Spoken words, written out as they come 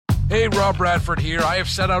Hey, Rob Bradford here. I have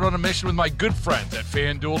set out on a mission with my good friends at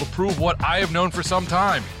FanDuel to prove what I have known for some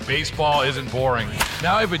time. Baseball isn't boring.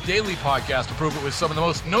 Now I have a daily podcast to prove it with some of the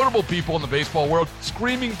most notable people in the baseball world,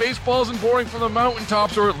 screaming baseball isn't boring from the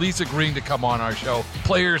mountaintops, or at least agreeing to come on our show.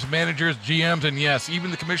 Players, managers, GMs, and yes, even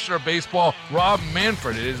the commissioner of baseball, Rob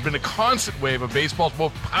Manfred. It has been a constant wave of baseball's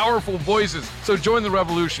most powerful voices. So join the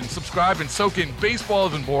revolution. Subscribe and soak in Baseball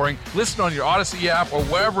Isn't Boring. Listen on your Odyssey app or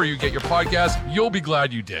wherever you get your podcasts. You'll be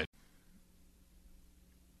glad you did.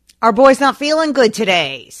 Our boy's not feeling good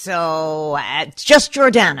today, so it's just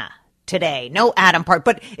Jordana today. No Adam part,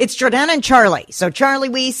 but it's Jordana and Charlie. So Charlie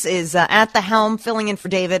Weiss is at the helm, filling in for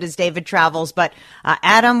David as David travels. But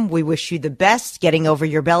Adam, we wish you the best getting over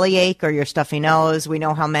your bellyache or your stuffy nose. We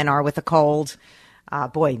know how men are with a cold.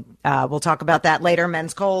 We'll talk about that later,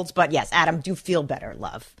 men's colds. But yes, Adam, do feel better,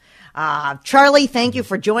 love. Charlie, thank you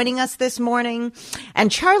for joining us this morning.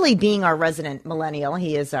 And Charlie, being our resident millennial,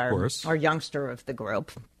 he is our youngster of the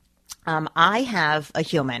group. I have a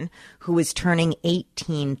human who is turning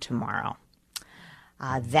 18 tomorrow.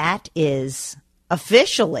 That is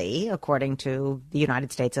officially, according to the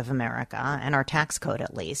United States of America and our tax code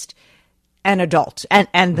at least, an adult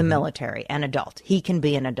and the military, an adult. He can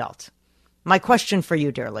be an adult. My question for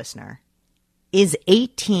you, dear listener, is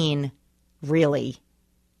 18 really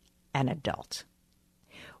an adult?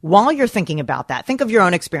 While you're thinking about that, think of your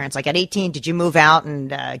own experience. Like at 18, did you move out and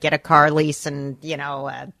get a car lease and,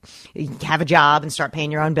 have a job and start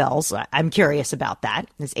paying your own bills? I'm curious about that.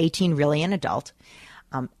 Is 18 really an adult?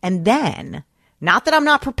 And then, not that I'm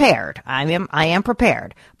not prepared. I am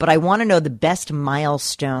prepared, but I want to know the best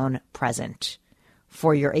milestone present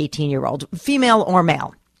for your 18-year-old, female or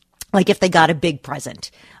male. Like if they got a big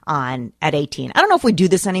present at 18. I don't know if we do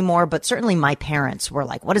this anymore, but certainly my parents were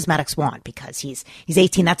like, what does Maddox want? Because he's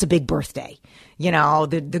 18. That's a big birthday.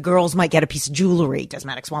 The girls might get a piece of jewelry. Does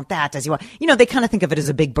Maddox want that? Does he want, they kind of think of it as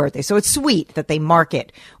a big birthday. So it's sweet that they mark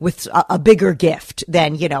it with a bigger gift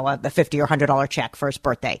than, the $50 or $100 check for his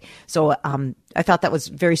birthday. So, I thought that was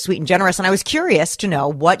very sweet and generous. And I was curious to know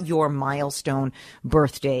what your milestone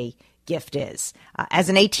birthday gift is. As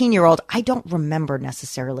an 18-year-old, I don't remember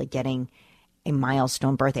necessarily getting a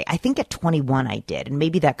milestone birthday. I think at 21 I did, and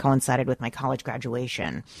maybe that coincided with my college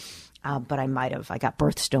graduation. But I might have. I got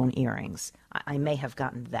birthstone earrings. I may have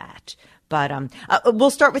gotten that. But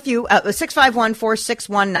we'll start with you.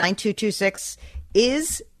 651-461-9226.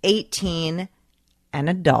 Is 18 an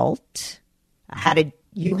adult? How did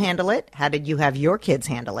you handle it? How did you have your kids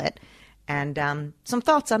handle it? And some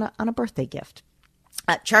thoughts on a birthday gift.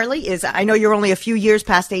 Charlie, I know you're only a few years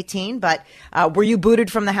past 18, but were you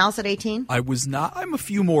booted from the house at 18? I was not. I'm a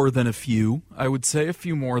few more than a few. I would say a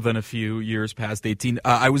few more than a few years past 18.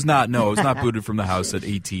 I was not. No, I was not booted from the house at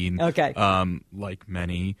 18. Okay. Like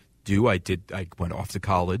many do. I went off to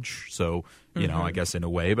college, so I guess in a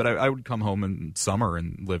way. But I would come home in summer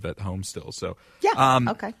and live at home still. So yeah.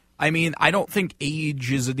 Okay. I mean, I don't think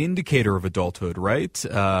age is an indicator of adulthood, right?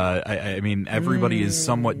 I mean, everybody is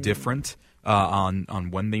somewhat different. On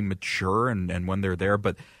when they mature and when they're there.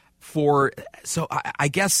 But I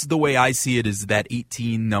guess the way I see it is that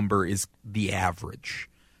 18 number is the average.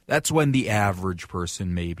 That's when the average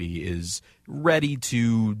person maybe is ready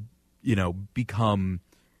to, become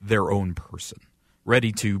their own person,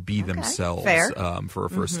 ready to be themselves for a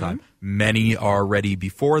first time. Many are ready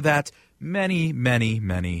before that. Many, many,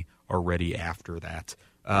 many are ready after that.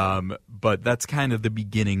 But that's kind of the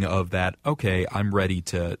beginning of that, okay, I'm ready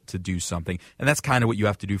to do something. And that's kind of what you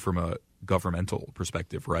have to do from a governmental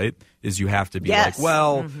perspective, right? Is you have to be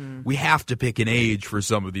we have to pick an age for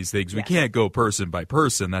some of these things. We can't go person by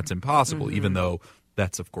person. That's impossible, even though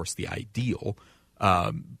that's, of course, the ideal.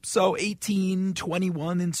 So 18,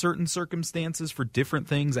 21 in certain circumstances for different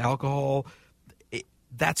things, alcohol,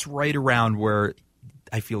 that's right around where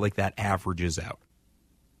I feel like that averages out.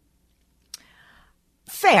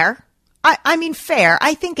 Fair. I mean, fair.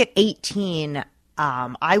 I think at 18,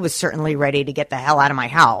 I was certainly ready to get the hell out of my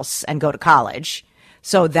house and go to college.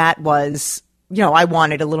 So that was, I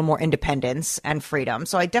wanted a little more independence and freedom.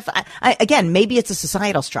 So again, maybe it's a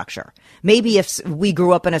societal structure. Maybe if we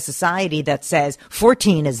grew up in a society that says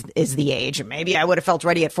 14 is the age, maybe I would have felt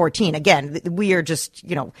ready at 14. Again, we are just,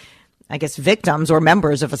 I guess victims or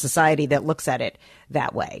members of a society that looks at it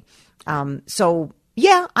that way.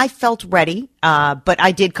 Yeah, I felt ready, but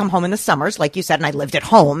I did come home in the summers, like you said, and I lived at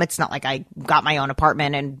home. It's not like I got my own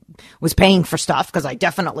apartment and was paying for stuff, because I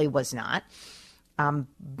definitely was not.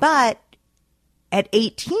 But at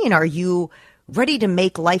 18, are you ready to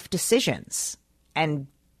make life decisions? And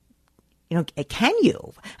can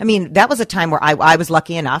you? I mean, that was a time where I was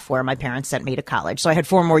lucky enough where my parents sent me to college. So I had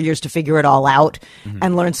 4 more years to figure it all out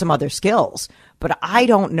and learn some other skills. But I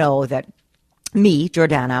don't know that me,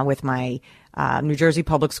 Jordana, with my New Jersey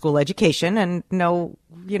public school education, and no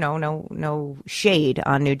shade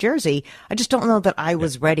on New Jersey, I just don't know that I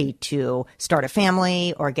was ready to start a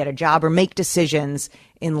family or get a job or make decisions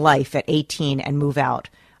in life at 18 and move out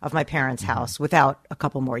of my parents' house without a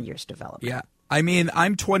couple more years developing. Yeah. I mean,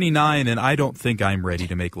 I'm 29, and I don't think I'm ready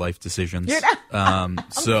to make life decisions. I'm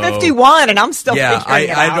 51, and I'm still figuring it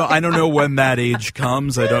out. I don't know when that age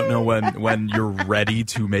comes. I don't know when you're ready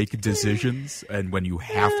to make decisions and when you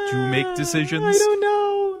have to make decisions. I don't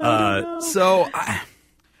know. So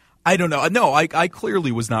I don't know. No, I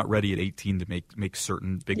clearly was not ready at 18 to make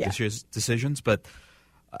certain big decisions. But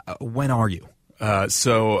when are you? When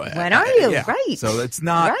are you? Right. So it's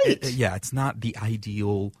not. Right. It's not the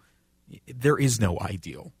ideal. There is no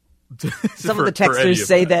ideal. Some of the texters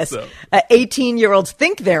say this. So. 18-year-olds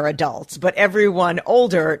think they're adults, but everyone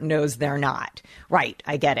older knows they're not. Right.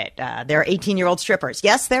 I get it. There are 18-year-old strippers.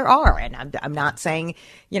 Yes, there are. And I'm not saying,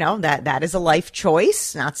 that is a life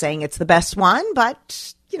choice. Not saying it's the best one,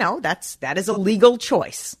 but, that is a legal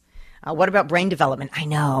choice. What about brain development? I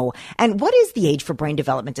know. And what is the age for brain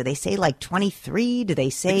development? Do they say like 23? Do they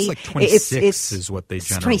say it's like 26 is what they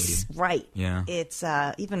generally? Right. Yeah. It's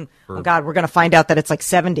we're going to find out that it's like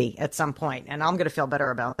 70 at some point, and I'm going to feel better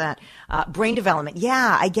about that. Brain development.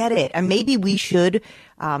 Yeah, I get it. And maybe we should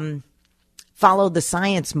follow the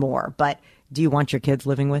science more. But do you want your kids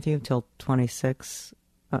living with you till 26?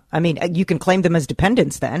 I mean, you can claim them as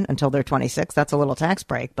dependents then until they're 26. That's a little tax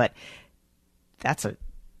break, but that's a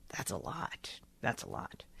lot. That's a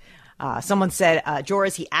lot. Someone said, Jor,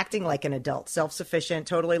 is he acting like an adult, self-sufficient,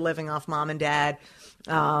 totally living off mom and dad?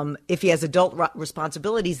 If he has adult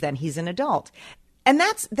responsibilities, then he's an adult. And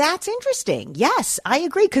that's interesting. Yes, I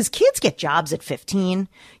agree. Because kids get jobs at 15.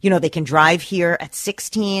 They can drive here at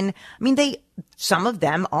 16. I mean, some of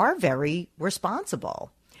them are very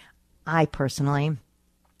responsible. I personally,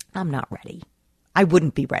 I'm not ready. I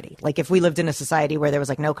wouldn't be ready. Like if we lived in a society where there was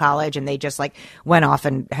like no college and they just like went off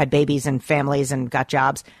and had babies and families and got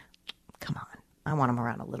jobs. Come on. I want them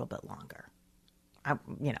around a little bit longer.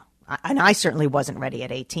 I certainly wasn't ready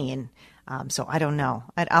at 18. So I don't know.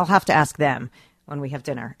 I'll have to ask them when we have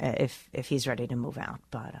dinner if he's ready to move out.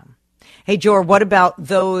 But hey, Jor, what about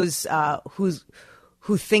those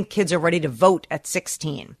who think kids are ready to vote at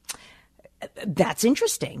 16? That's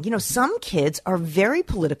interesting. Some kids are very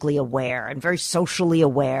politically aware and very socially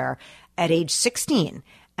aware at age 16.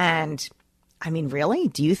 And I mean, really,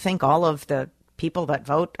 do you think all of the people that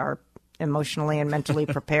vote are emotionally and mentally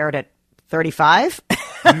prepared at 35?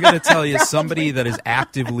 I'm going to tell you, somebody that is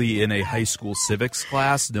actively in a high school civics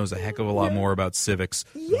class knows a heck of a lot more about civics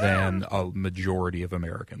than a majority of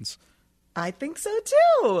Americans. I think so,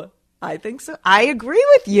 too. I think so. I agree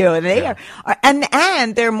with you. They are,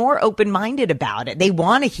 and they're more open-minded about it. They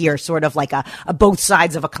want to hear sort of like a both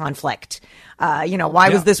sides of a conflict. Why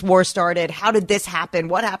was this war started? How did this happen?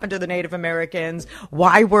 What happened to the Native Americans?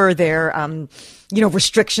 Why were there,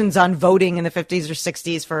 restrictions on voting in the 50s or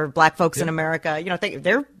 60s for black folks in America?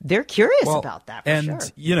 They're curious about that.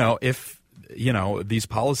 If these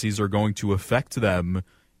policies are going to affect them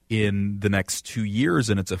in the next 2 years,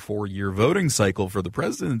 and it's a 4-year voting cycle for the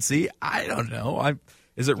presidency, I don't know.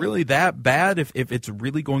 Is it really that bad if it's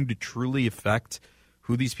really going to truly affect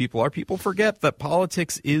who these people are? People forget that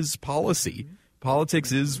politics is policy.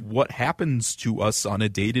 Politics is what happens to us on a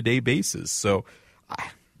day-to-day basis. So I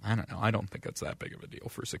don't know. I don't think it's that big of a deal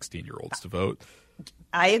for 16-year-olds to vote.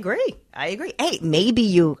 I agree. Hey, maybe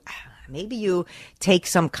you take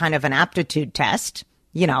some kind of an aptitude test,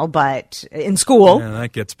 but in school. Yeah,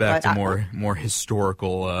 that gets back to more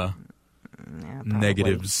historical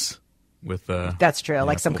negatives with that's true,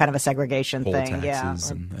 like some kind of a segregation thing.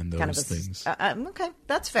 Taxes and those kind of things. Okay,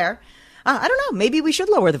 that's fair. I don't know. Maybe we should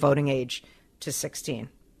lower the voting age to 16.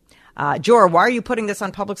 Jor, why are you putting this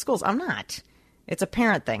on public schools? I'm not. It's a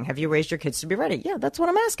parent thing. Have you raised your kids to be ready? Yeah, that's what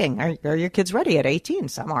I'm asking. Are your kids ready at 18?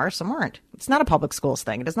 Some are, some aren't. It's not a public schools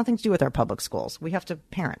thing. It has nothing to do with our public schools. We have to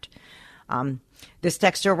parent. This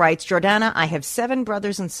texter writes, Jordana, I have 7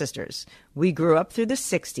 brothers and sisters. We grew up through the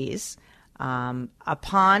 60s.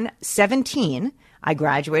 Upon 17, I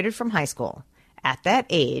graduated from high school. At that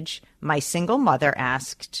age, my single mother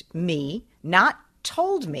asked me, not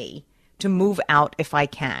told me, to move out if I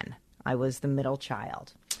can. I was the middle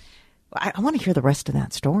child. I want to hear the rest of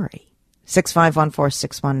that story.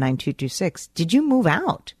 651-461-9226. Did you move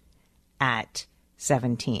out at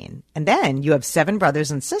 17? And then you have 7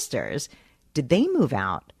 brothers and sisters. Did they move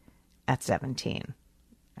out at 17?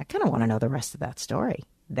 I kind of want to know the rest of that story.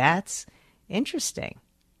 That's interesting.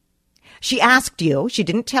 She asked you. She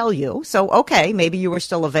didn't tell you. So, okay, maybe you were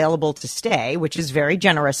still available to stay, which is very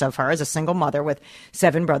generous of her as a single mother with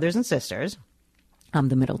 7 brothers and sisters. I'm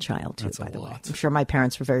the middle child, too, by the way. I'm sure my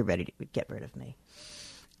parents were very ready to get rid of me.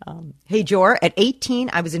 Hey, Jor, at 18,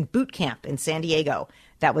 I was in boot camp in San Diego.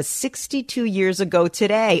 That was 62 years ago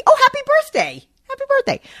today. Oh, happy birthday. Happy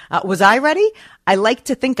birthday. Was I ready? I like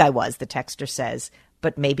to think I was, the texter says,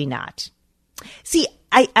 but maybe not. See,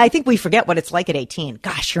 I think we forget what it's like at 18.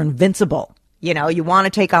 Gosh, you're invincible. You know, you want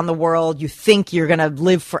to take on the world. You think you're going to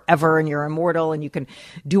live forever and you're immortal and you can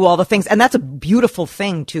do all the things. And that's a beautiful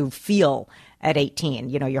thing to feel at 18.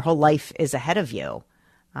 You know, your whole life is ahead of you.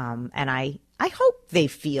 And I hope they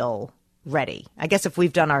feel ready. I guess if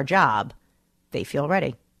we've done our job, they feel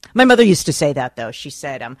ready. My mother used to say that, though. She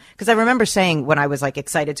said, because I remember saying when I was like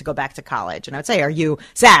excited to go back to college, and I would say, are you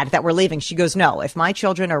sad that we're leaving? She goes, no, if my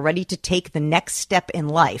children are ready to take the next step in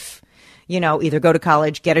life, you know, either go to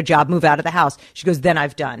college, get a job, move out of the house, she goes, then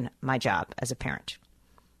I've done my job as a parent.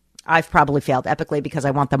 I've probably failed epically because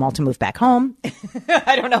I want them all to move back home.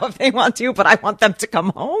 I don't know if they want to, but I want them to come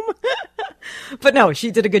home. But no, she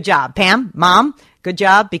did a good job. Pam, Mom, good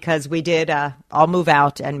job, because we did all move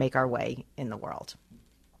out and make our way in the world.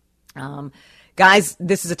 Guys,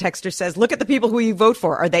 this is a texter says, look at the people who you vote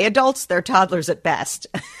for. Are they adults? They're toddlers at best.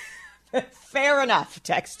 Fair enough,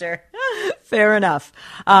 texter. Fair enough.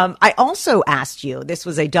 I also asked you, this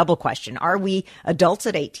was a double question. Are we adults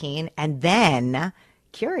at 18? And then,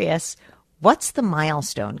 curious, what's the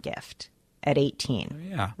milestone gift at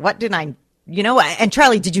 18? Yeah. What did I, and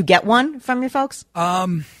Charlie, did you get one from your folks?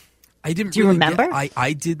 I didn't. Do you remember?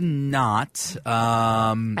 I did not. Okay.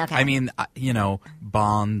 I mean,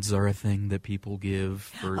 bonds are a thing that people give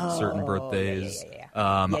for certain birthdays. Yeah.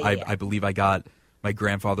 I believe my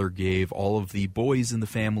grandfather gave all of the boys in the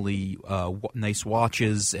family nice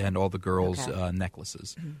watches and all the girls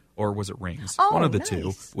necklaces, or was it rings? One of the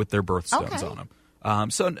two with their birthstones on them.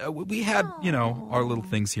 So we had, our little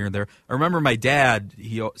things here and there. I remember my dad.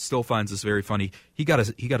 He still finds this very funny. He got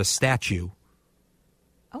a statue.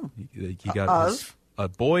 Oh, he got a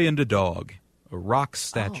boy and a dog, a rock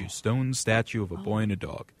statue, stone statue of a boy and a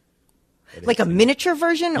dog. Like a miniature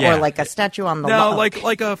version, or like a statue on the wall? No, like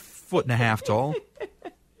a 1.5 tall,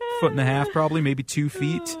 1.5 probably, maybe 2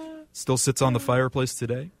 feet. Still sits on the fireplace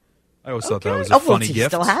today. I always thought that was a funny gift. He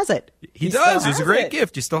still has it. He does. It's a great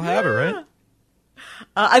gift. You still have it, right?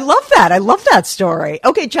 I love that. I love that story.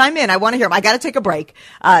 Okay, chime in. I want to hear them. I got to take a break.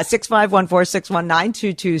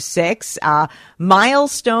 65146192226.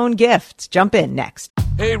 Milestone gifts. Jump in next.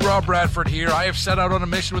 Hey, Rob Bradford here. I have set out on a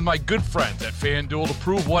mission with my good friends at FanDuel to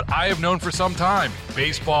prove what I have known for some time.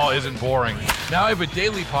 Baseball isn't boring. Now I have a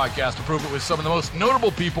daily podcast to prove it with some of the most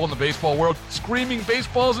notable people in the baseball world, screaming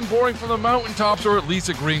baseball isn't boring from the mountaintops, or at least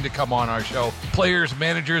agreeing to come on our show. Players,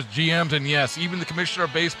 managers, GMs, and yes, even the commissioner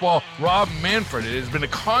of baseball, Rob Manfred. It has been a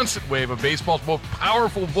constant wave of baseball's most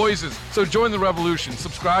powerful voices. So join the revolution.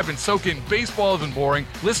 Subscribe and soak in Baseball Isn't Boring.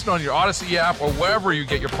 Listen on your Odyssey app or wherever you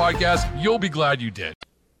get your podcasts. You'll be glad you did.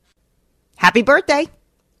 Happy birthday.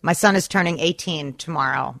 My son is turning 18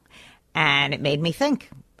 tomorrow, and it made me think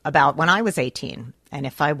about when I was 18 and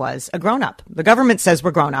if I was a grown-up. The government says we're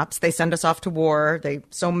grown-ups. They send us off to war.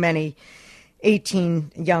 So many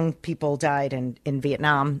 18 young people died in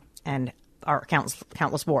Vietnam and our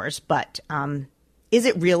countless wars. But is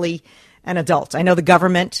it really an adult? I know the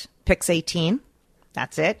government picks 18.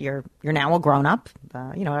 That's it. You're now a grown-up.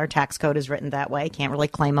 Our tax code is written that way. Can't really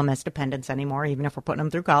claim them as dependents anymore, even if we're putting them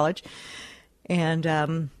through college.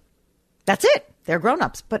 And that's it. They're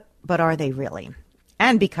grown-ups. But are they really?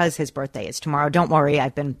 And because his birthday is tomorrow, don't worry.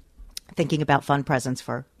 I've been thinking about fun presents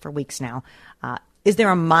for weeks now. Is there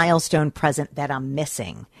a milestone present that I'm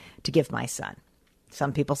missing to give my son?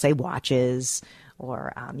 Some people say watches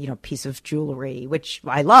or, piece of jewelry, which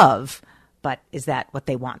I love. But is that what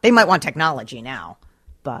they want? They might want technology now,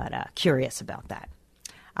 but curious about that.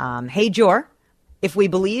 Hey, Jor, if we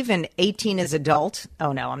believe in 18 as adult,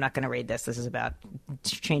 oh no, I'm not going to read this. This is about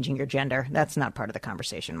changing your gender. That's not part of the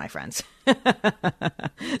conversation, my friends.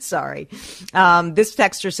 Sorry. This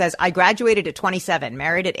texter says, I graduated at 27,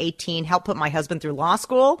 married at 18, helped put my husband through law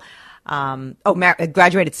school.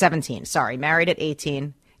 Graduated at 17, sorry, married at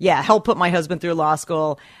 18. Yeah, helped put my husband through law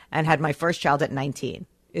school and had my first child at 19.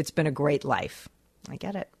 It's been a great life. I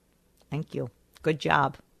get it. Thank you. Good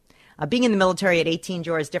job. Being in the military at 18,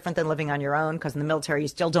 Jor, is different than living on your own because in the military you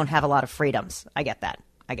still don't have a lot of freedoms. I get that.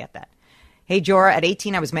 Hey, Jor, at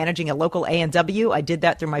 18, I was managing a local A&W. I did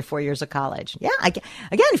that through my 4 years of college. Yeah, again,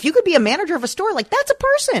 if you could be a manager of a store, that's a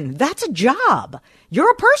person. That's a job. You're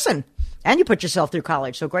a person. And you put yourself through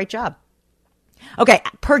college, so great job. Okay,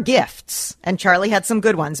 per gifts, and Charlie had some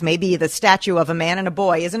good ones. Maybe the statue of a man and a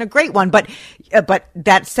boy isn't a great one, but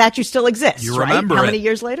that statue still exists, you remember right? How it. many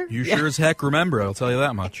years later? You sure as heck remember it, I'll tell you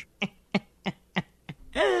that much.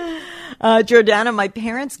 Jordana, my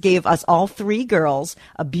parents gave us all 3 girls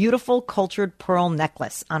a beautiful cultured pearl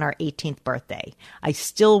necklace on our 18th birthday. I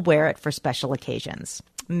still wear it for special occasions.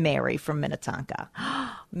 Mary from Minnetonka.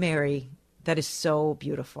 Mary, that is so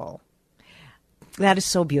beautiful. That is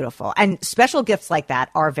so beautiful. And special gifts like that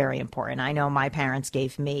are very important. I know my parents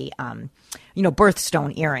gave me,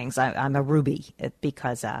 birthstone earrings. I'm a ruby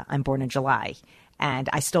because I'm born in July. And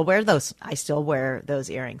I still wear those. I still wear those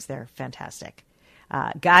earrings. They're fantastic.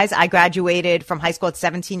 Guys, I graduated from high school at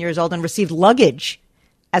 17 years old and received luggage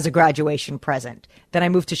as a graduation present. Then I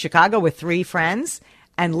moved to Chicago with 3 friends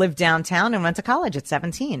and lived downtown and went to college at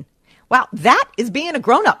 17. Wow, that is being a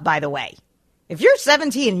grown-up, by the way. If you're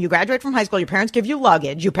 17 and you graduate from high school, your parents give you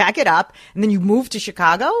luggage, you pack it up, and then you move to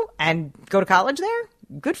Chicago and go to college there,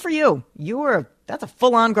 good for you. That's a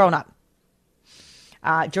full-on grown-up.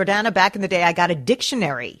 Jordana, back in the day, I got a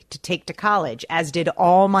dictionary to take to college, as did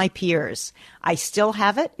all my peers. I still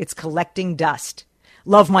have it. It's collecting dust.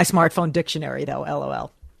 Love my smartphone dictionary, though,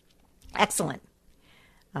 LOL. Excellent.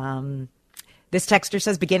 This texter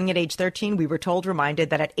says, beginning at age 13, we were reminded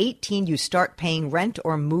that at 18, you start paying rent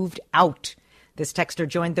or moved out. This texter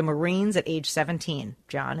joined the Marines at age 17,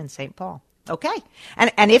 John in St. Paul. Okay.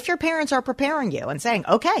 And if your parents are preparing you and saying,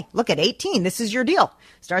 okay, look, at 18, this is your deal.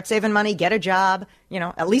 Start saving money, get a job.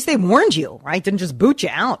 At least they warned you, right? Didn't just boot you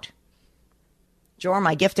out. Jor,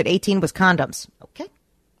 my gift at 18 was condoms. Okay.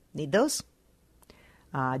 Need those.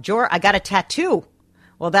 Jor, I got a tattoo.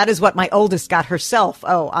 Well, that is what my oldest got herself.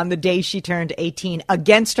 Oh, on the day she turned 18,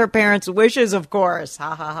 against her parents' wishes, of course.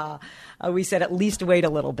 Ha, ha, ha. We said at least wait a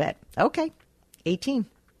little bit. Okay. 18.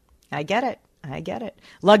 I get it.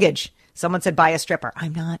 Luggage. Someone said buy a stripper.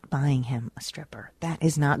 I'm not buying him a stripper. That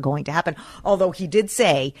is not going to happen. Although he did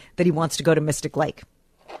say that he wants to go to Mystic Lake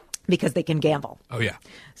because they can gamble. Oh, yeah.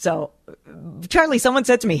 So, Charlie, someone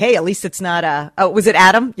said to me, hey, at least it's not was it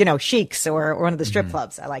Adam? Sheik's or one of the strip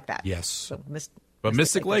clubs. I like that. Yes. So, but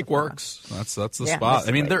Mystic Lake works. That's the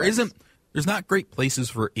spot. Mystic Lake there's not great places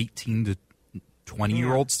for 18 to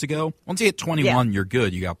 20-year-olds to go. Once you hit 21, you're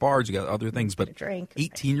good. You got bars, you got other things. But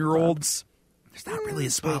 18-year-olds, there's not really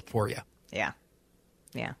a spot for you. Yeah.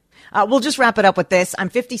 We'll just wrap it up with this. I'm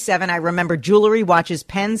 57. I remember jewelry, watches,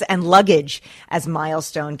 pens, and luggage as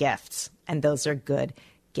milestone gifts. And those are good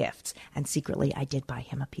gifts. And secretly, I did buy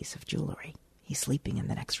him a piece of jewelry. He's sleeping in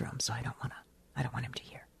the next room, so I don't want him to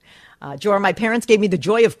hear. Jor, my parents gave me the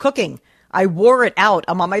joy of cooking. I wore it out.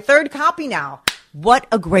 I'm on my 3rd copy now. What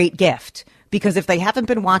a great gift. Because if they haven't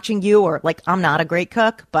been watching you, or I'm not a great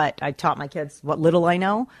cook, but I taught my kids what little I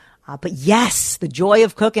know. But yes, the joy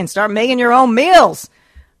of cooking. Start making your own meals.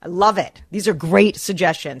 I love it. These are great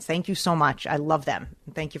suggestions. Thank you so much. I love them.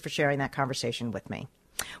 Thank you for sharing that conversation with me.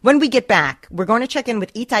 When we get back, we're going to check in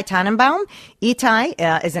with Itai Tannenbaum.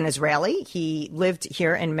 Itai is an Israeli. He lived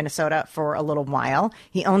here in Minnesota for a little while.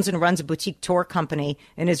 He owns and runs a boutique tour company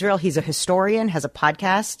in Israel. He's a historian, has a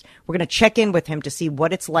podcast. We're going to check in with him to see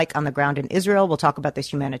what it's like on the ground in Israel. We'll talk about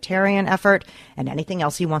this humanitarian effort and anything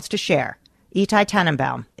else he wants to share. Itai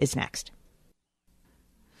Tannenbaum is next.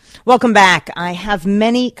 Welcome back. I have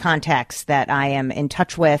many contacts that I am in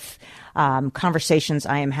touch with, conversations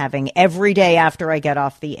I am having every day after I get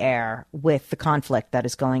off the air with the conflict that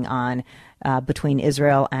is going on between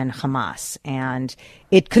Israel and Hamas. And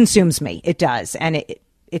it consumes me. It does. And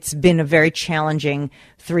it's been a very challenging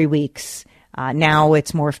 3 weeks. Now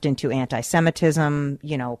it's morphed into anti-Semitism,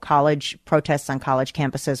 college protests on college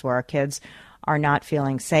campuses where our kids are not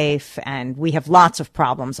feeling safe. And we have lots of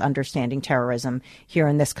problems understanding terrorism here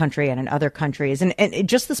in this country and in other countries. And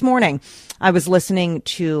just this morning, I was listening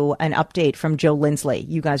to an update from Joe Lindsley.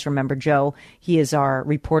 You guys remember Joe. He is our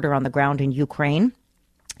reporter on the ground in Ukraine.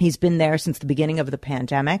 He's been there since the beginning of the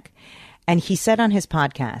pandemic. And he said on his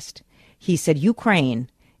podcast, he said, Ukraine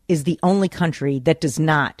is the only country that does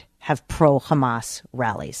not have pro-Hamas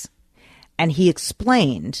rallies. And he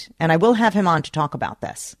explained, and I will have him on to talk about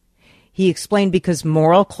this. He explained because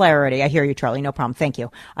moral clarity, I hear you, Charlie, no problem, thank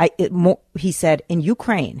you. He said, in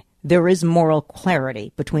Ukraine, there is moral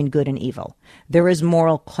clarity between good and evil. There is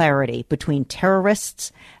moral clarity between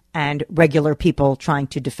terrorists and regular people trying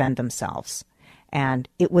to defend themselves. And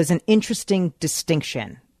it was an interesting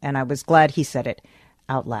distinction, and I was glad he said it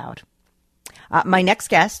out loud. My next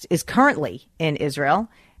guest is currently in Israel.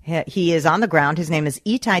 He is on the ground. His name is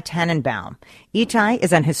Itai Tannenbaum. Itai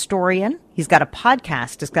is an historian. He's got a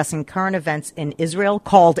podcast discussing current events in Israel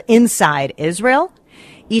called Inside Israel.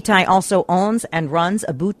 Itai also owns and runs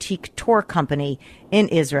a boutique tour company in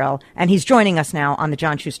Israel, and he's joining us now on the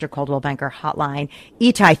John Schuster Coldwell Banker Hotline.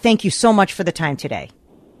 Itai, thank you so much for the time today.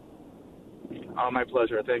 My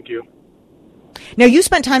pleasure. Thank you. Now, you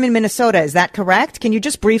spent time in Minnesota, is that correct? Can you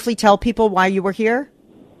just briefly tell people why you were here?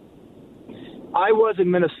 I was in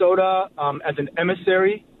Minnesota as an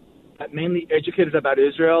emissary that mainly educated about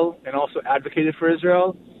Israel and also advocated for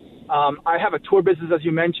Israel. I have a tour business, as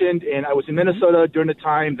you mentioned, and I was in Minnesota during the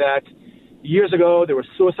time that years ago there were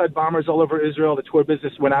suicide bombers all over Israel. The tour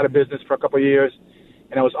business went out of business for a couple of years,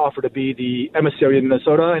 and I was offered to be the emissary in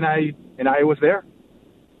Minnesota, and I was there.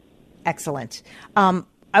 Excellent.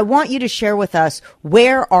 I want you to share with us,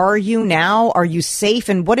 where are you now? Are you safe?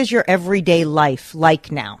 And what is your everyday life like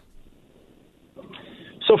now?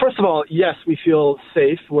 So first of all, yes, we feel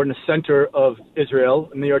safe. We're in the center of Israel,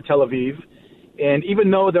 near Tel Aviv. And even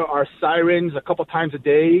though there are sirens a couple times a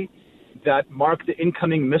day that mark the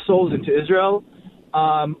incoming missiles into Israel,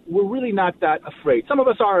 we're really not that afraid. Some of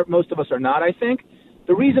us are, most of us are not, I think.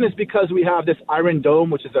 The reason is because we have this Iron Dome,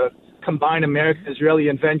 which is a combined American-Israeli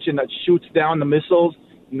invention that shoots down the missiles.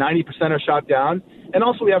 90% are shot down. And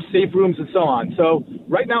also we have safe rooms and so on. So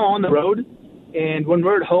right now on the road, and when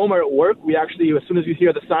we're at home or at work, we actually, as soon as we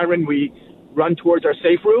hear the siren, we run towards our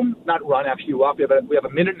safe room. Not run, actually walk. We have a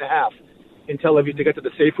minute and a half in Tel Aviv to get to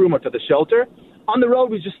the safe room or to the shelter. On the road,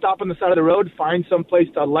 we just stop on the side of the road, find some place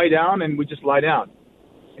to lie down, and we just lie down.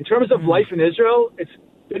 In terms of life in Israel, it's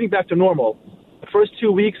getting back to normal. The first 2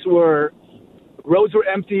 weeks roads were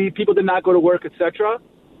empty, people did not go to work, etc.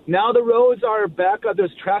 Now the roads are back.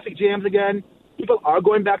 There's traffic jams again. People are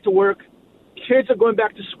going back to work. Kids are going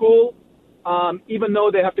back to school, even though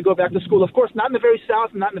they have to go back to school. Of course, not in the very south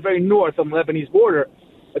and not in the very north on the Lebanese border.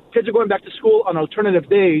 But kids are going back to school on alternative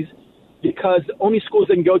days because the only schools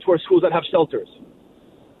they can go to are schools that have shelters.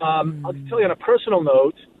 I'll tell you on a personal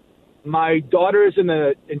note, my daughter is in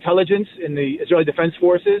the intelligence in the Israeli Defense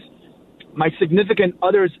Forces. My significant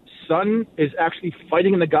other's son is actually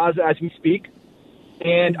fighting in the Gaza as we speak.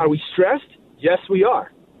 And are we stressed? Yes, we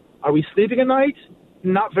are. Are we sleeping at night?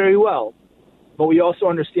 Not very well. But we also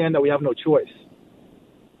understand that we have no choice.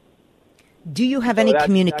 Do you have any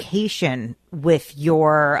communication with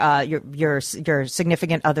your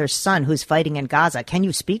significant other's son who's fighting in Gaza? Can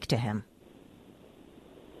you speak to him?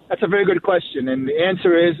 That's a very good question, and the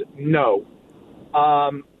answer is no.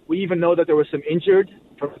 We even know that there was some injured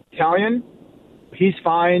from Italian. He's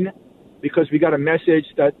fine because we got a message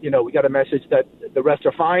that the rest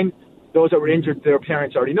are fine. Those that were injured, their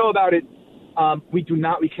parents already know about it. We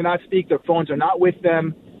cannot speak. Their phones are not with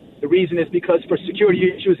them. The reason is because for security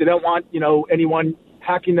issues, they don't want, anyone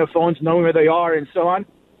hacking their phones, knowing where they are and so on.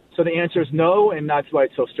 So the answer is no, and that's why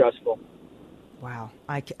it's so stressful. Wow.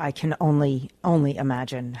 I can only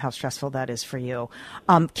imagine how stressful that is for you.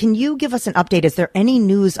 Can you give us an update? Is there any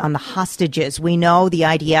news on the hostages? We know the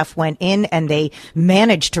IDF went in and they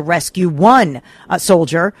managed to rescue one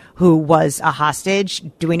soldier who was a hostage.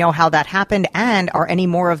 Do we know how that happened? And are any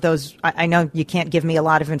more of those? I know you can't give me a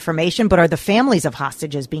lot of information, but are the families of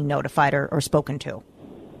hostages being notified or spoken to?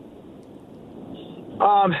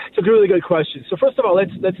 It's a really good question. So first of all,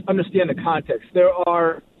 let's understand the context. There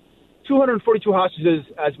are 242 hostages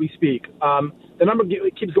as we speak. The number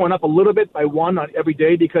keeps going up a little bit by one on every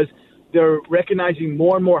day because they're recognizing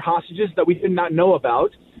more and more hostages that we did not know about.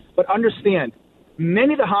 But understand,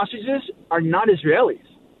 many of the hostages are not Israelis.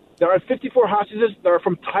 There are 54 hostages that are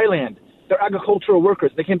from Thailand. They're agricultural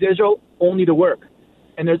workers. They came to Israel only to work.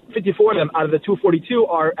 And there's 54 of them out of the 242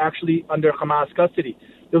 are actually under Hamas custody.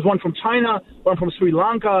 There's one from China, one from Sri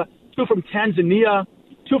Lanka, two from Tanzania,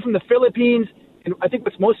 two from the Philippines. And I think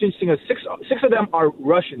what's most interesting is six of them are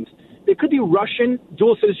Russians. They could be Russian,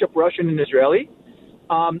 dual citizenship Russian and Israeli.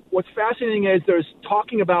 What's fascinating is there's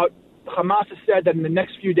talking about Hamas has said that in the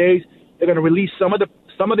next few days they're going to release some of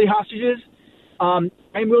the hostages. I'm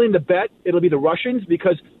willing to bet it'll be the Russians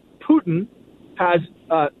because Putin has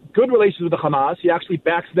good relations with the Hamas. He actually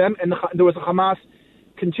backs them, and there was a Hamas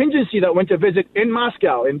contingency that went to visit in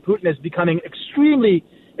Moscow, and Putin is becoming extremely,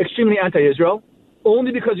 extremely anti-Israel.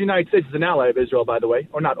 Only because the United States is an ally of Israel, by the way,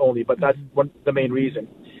 or not only, but that's the main reason.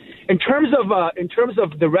 In terms of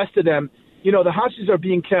the rest of them, the hostages are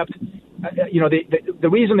being kept. The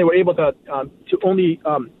reason they were able to only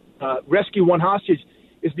rescue one hostage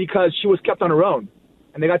is because she was kept on her own,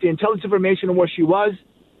 and they got the intelligence information on where she was.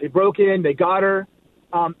 They broke in, they got her.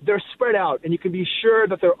 They're spread out, and you can be sure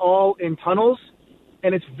that they're all in tunnels,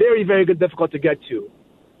 and it's very, very difficult to get to.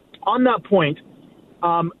 On that point.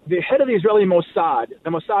 The head of the Israeli Mossad, the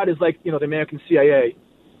Mossad is like, the American CIA.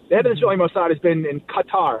 The head of the Israeli Mossad has been in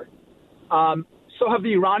Qatar. So have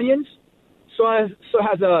the Iranians. so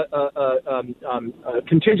has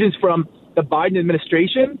contingents from the Biden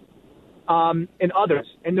administration and others.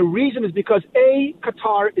 And the reason is because, A,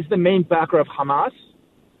 Qatar is the main backer of Hamas.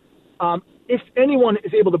 If anyone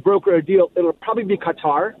is able to broker a deal, it'll probably be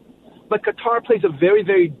Qatar. But Qatar plays a very,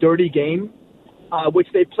 very dirty game, which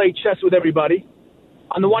they play chess with everybody.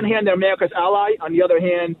 On the one hand, they're America's ally. On the other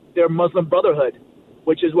hand, they're Muslim Brotherhood,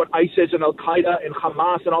 which is what ISIS and Al-Qaeda and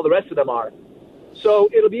Hamas and all the rest of them are. So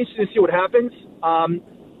it'll be interesting to see what happens.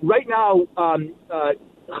 Right now,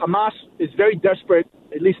 Hamas is very desperate,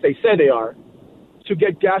 at least they say they are, to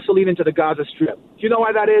get gasoline into the Gaza Strip. Do you know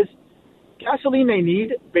why that is? Gasoline they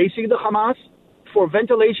need, basically the Hamas, for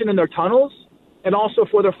ventilation in their tunnels and also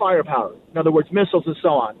for their firepower. In other words, missiles and so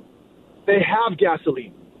on. They have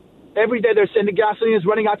gasoline. Every day they're saying the gasoline is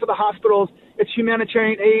running out to the hospitals. It's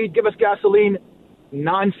humanitarian aid. Give us gasoline.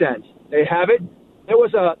 Nonsense. They have it. There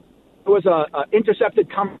was a intercepted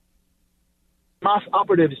Hamas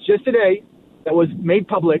operatives just today that was made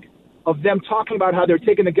public of them talking about how they're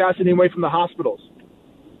taking the gasoline away from the hospitals.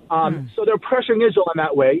 So they're pressuring Israel in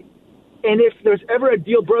that way. And if there's ever a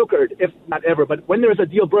deal brokered, if not ever, but when there's a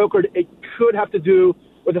deal brokered, it could have to do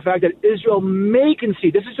with the fact that Israel may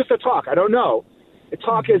concede. This is just a talk. I don't know. The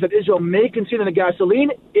talk is that Israel may concede on the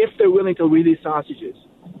gasoline if they're willing to release hostages.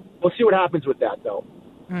 We'll see what happens with that, though.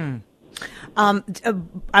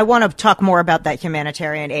 I want to talk more about that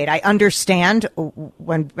humanitarian aid. I understand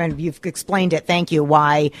when you've explained it, thank you,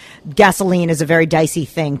 why gasoline is a very dicey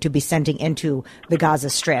thing to be sending into the Gaza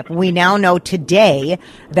Strip. We now know today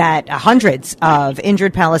that hundreds of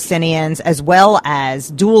injured Palestinians as well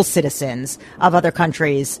as dual citizens of other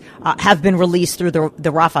countries have been released through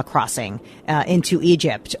the Rafah crossing into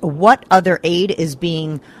Egypt. What other aid is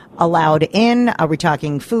being allowed in? Are we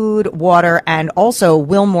talking food, water, and also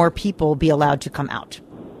will more people be allowed to come out?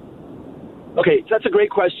 Okay, so that's a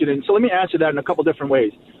great question. And so let me answer that in a couple different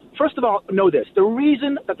ways. First of all, know this. The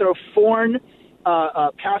reason that there are foreign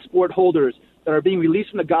passport holders that are being released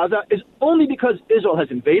from the Gaza is only because Israel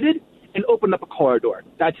has invaded and opened up a corridor.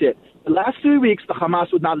 That's it. The last 3 weeks, the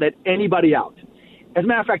Hamas would not let anybody out. As a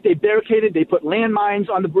matter of fact, they barricaded, they put landmines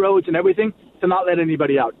on the roads and everything to not let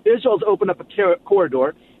anybody out. Israel's opened up a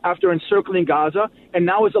corridor after encircling Gaza, and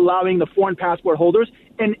now is allowing the foreign passport holders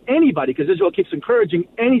and anybody, because Israel keeps encouraging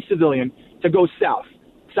any civilian to go south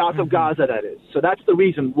of Gaza, that is. So that's the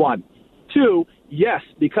reason, one. Two, yes,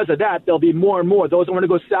 because of that, there'll be more and more. Those who want to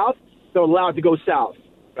go south, they're allowed to go south,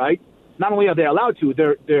 right? Not only are they allowed to,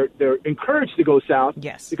 they're encouraged to go south,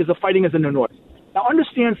 yes, because the fighting is in the north. Now,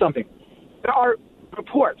 understand something. There are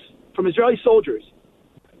reports from Israeli soldiers,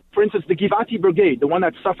 for instance, the Givati Brigade, the one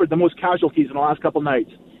that suffered the most casualties in the last couple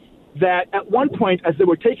nights, that at one point, as they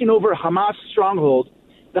were taking over Hamas stronghold,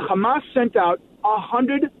 the Hamas sent out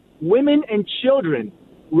 100 women and children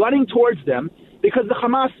running towards them because the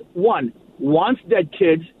Hamas, one, wants dead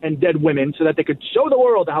kids and dead women so that they could show the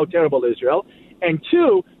world how terrible Israel, and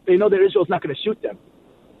two, they know that Israel's not going to shoot them.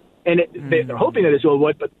 And they're hoping that Israel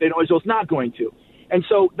would, but they know Israel's not going to. And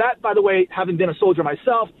so that, by the way, having been a soldier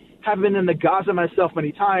myself, having been in the Gaza myself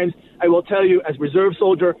many times, I will tell you, as reserve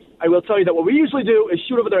soldier, I will tell you that what we usually do is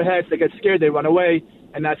shoot over their heads. They get scared, they run away,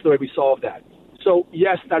 and that's the way we solve that. So,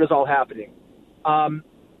 yes, that is all happening.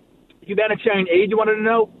 Humanitarian aid, you wanted to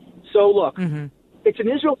know? So, look, it's in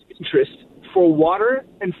Israel's interest for water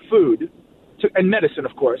and food, and medicine,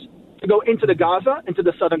 of course, to go into the Gaza, into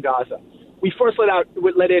the southern Gaza. We first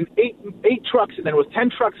let in eight trucks, and then it was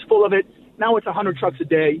 10 trucks full of it. Now it's 100 trucks a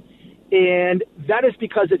day. And that is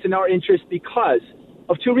because it's in our interest because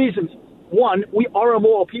of two reasons. One, we are a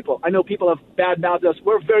moral people. I know people have bad-mouthed us.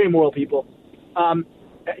 We're very moral people.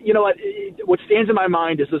 You know what stands in my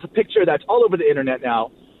mind is there's a picture that's all over the internet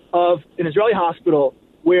now of an Israeli hospital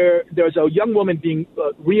where there's a young woman being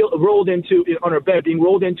rolled into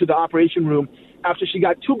the operation room after she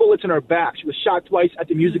got 2 bullets in her back. She was shot twice at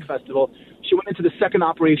the music festival. She went into the second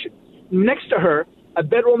operation. Next to her, a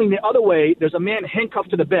bed rolling the other way, there's a man handcuffed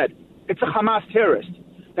to the bed. It's a Hamas terrorist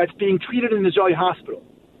that's being treated in an Israeli hospital,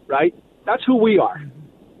 right? That's who we are.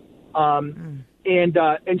 And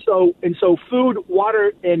so food,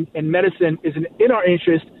 water, and medicine is in our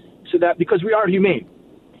interest, so that because we are humane.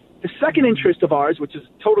 The second interest of ours, which is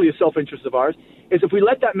totally a self-interest of ours, is if we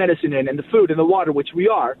let that medicine in and the food and the water, which we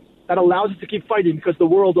are, that allows us to keep fighting because the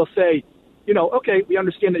world will say, you know, okay, we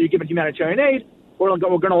understand that you're giving humanitarian aid. We're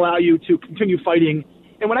going to allow you to continue fighting.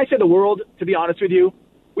 And when I say the world, to be honest with you,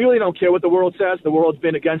 we really don't care what the world says. The world's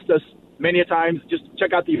been against us many a times. Just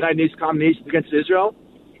check out the United Nations Common Nations against Israel.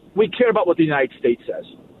 We care about what the United States says,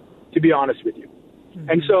 to be honest with you.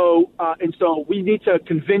 And so we need to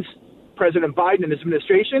convince President Biden and his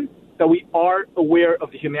administration that we are aware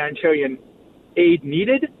of the humanitarian aid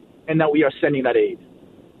needed and that we are sending that aid.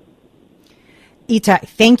 Itai,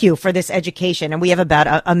 thank you for this education. And we have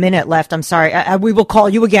about a minute left. I'm sorry. We will call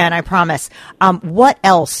you again, I promise. What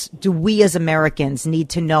else do we as Americans need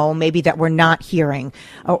to know, maybe that we're not hearing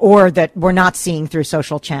or that we're not seeing through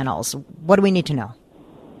social channels? What do we need to know?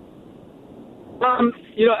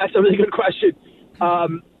 That's a really good question.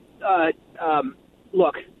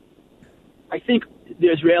 Look, I think the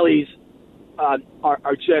Israelis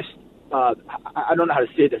are just, I don't know how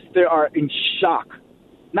to say this. They are in shock,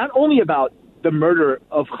 not only about the murder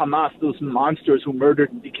of Hamas, those monsters who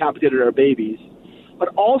murdered and decapitated our babies, but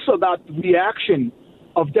also about the reaction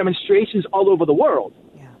of demonstrations all over the world.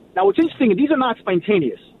 Yeah. Now, what's interesting, these are not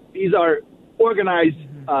spontaneous. These are organized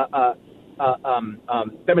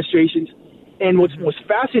demonstrations. And what's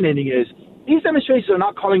fascinating is these demonstrations are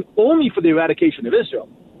not calling only for the eradication of Israel.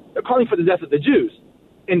 They're calling for the death of the Jews,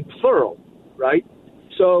 in plural, right?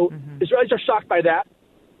 So Israelis are shocked by that.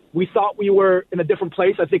 We thought we were in a different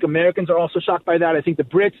place. I think Americans are also shocked by that. I think the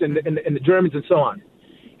Brits and the Germans and so on.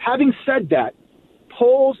 Having said that,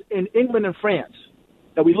 polls in England and France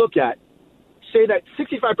that we look at say that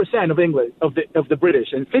 65% of England, of the British,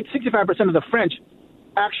 and 65% of the French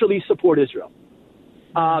actually support Israel.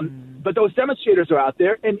 But those demonstrators are out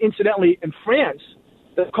there, and incidentally, in France,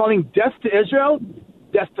 they're calling death to Israel,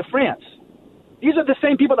 death to France. These are the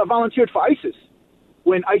same people that volunteered for ISIS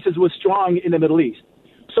when ISIS was strong in the Middle East.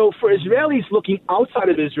 So for Israelis looking outside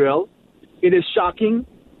of Israel, it is shocking.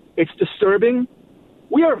 It's disturbing.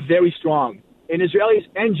 We are very strong, and Israelis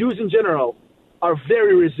and Jews in general are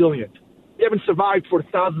very resilient. We haven't survived for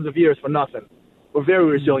thousands of years for nothing. We're very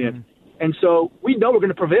resilient. And so we know we're going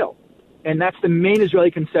to prevail. And that's the main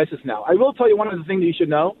Israeli consensus now. I will tell you one other thing that you should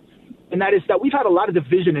know, and that is that we've had a lot of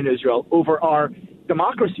division in Israel over our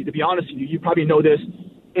democracy, to be honest with you. You probably know this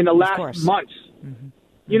in the last months.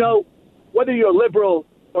 You know, whether you're liberal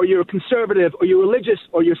or you're conservative or you're religious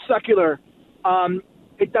or you're secular,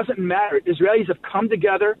 it doesn't matter. Israelis have come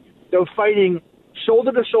together. They're fighting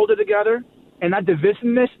shoulder to shoulder together, and that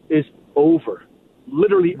divisiveness is over,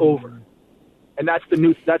 literally over. And that's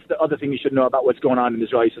the other thing you should know about what's going on in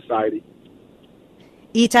Israeli society.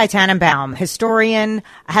 Itai Tannenbaum, historian,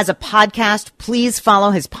 has a podcast. Please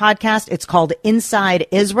follow his podcast. It's called Inside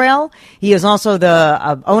Israel. He is also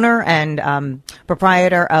the owner and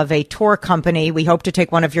proprietor of a tour company. We hope to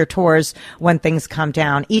take one of your tours when things come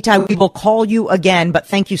down. Itai, we will call you again, but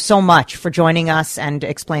thank you so much for joining us and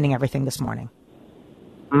explaining everything this morning.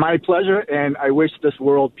 My pleasure, and I wish this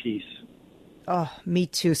world peace. Oh, me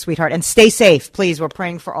too, sweetheart. And stay safe, please. We're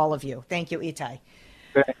praying for all of you. Thank you, Itai.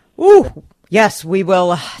 Okay. Ooh, yes, we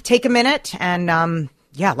will take a minute and,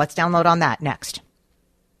 let's download on that next.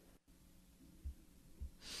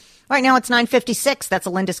 Right now it's 9:56. That's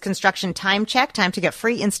a Lindus Construction time check. Time to get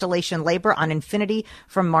free installation labor on Infinity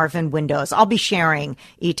from Marvin Windows. I'll be sharing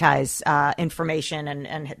Itai's information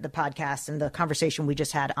and the podcast and the conversation we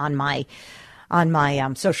just had on my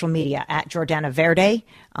social media at Jordana Verde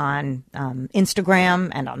on Instagram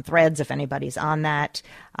and on Threads, if anybody's on that.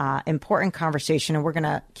 Important conversation, and we're going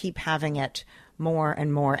to keep having it more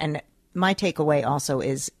and more. And my takeaway also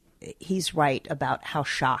is he's right about how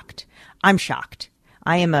shocked. I'm shocked.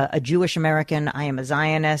 I am a Jewish American. I am a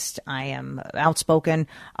Zionist. I am outspoken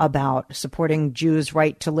about supporting Jews'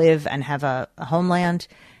 right to live and have a homeland.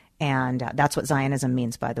 And that's what Zionism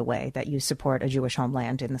means, by the way, that you support a Jewish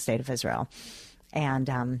homeland in the state of Israel. And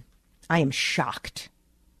I am shocked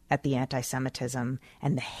at the anti-Semitism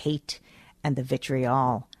and the hate and the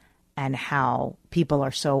vitriol and how people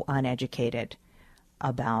are so uneducated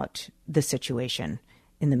about the situation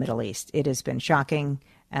in the Middle East. It has been shocking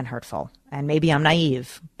and hurtful. And maybe I'm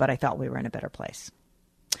naive, but I thought we were in a better place.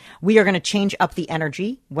 We are going to change up the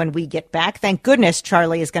energy when we get back. Thank goodness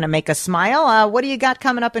Charlie is going to make us smile. What do you got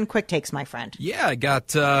coming up in Quick Takes, my friend? Yeah, I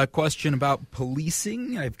got a question about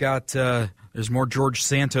policing. I've got there's more George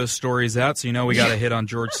Santos stories out, so you know we got to hit on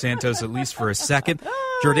George Santos at least for a second.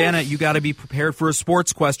 Jordana, you got to be prepared for a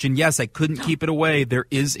sports question. Yes, I couldn't keep it away. There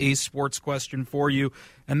is a sports question for you.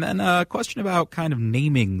 And then a question about kind of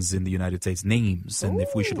namings in the United States, names, and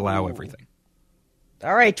if we should allow everything.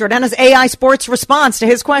 All right, Jordana's AI sports response to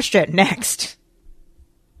his question next.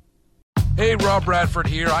 Hey, Rob Bradford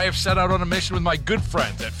here. I have set out on a mission with my good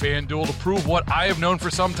friends at FanDuel to prove what I have known for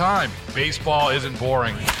some time. Baseball isn't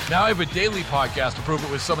boring. Now I have a daily podcast to prove it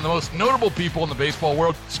with some of the most notable people in the baseball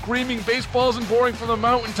world, screaming baseball isn't boring from the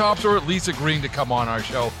mountaintops, or at least agreeing to come on our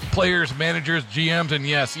show. Players, managers, GMs, and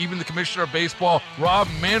yes, even the commissioner of baseball, Rob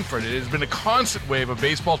Manfred. It has been a constant wave of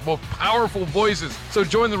baseball's most powerful voices. So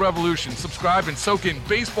join the revolution. Subscribe and soak in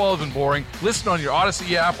Baseball Isn't Boring. Listen on your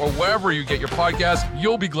Odyssey app or wherever you get your podcasts.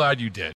 You'll be glad you did.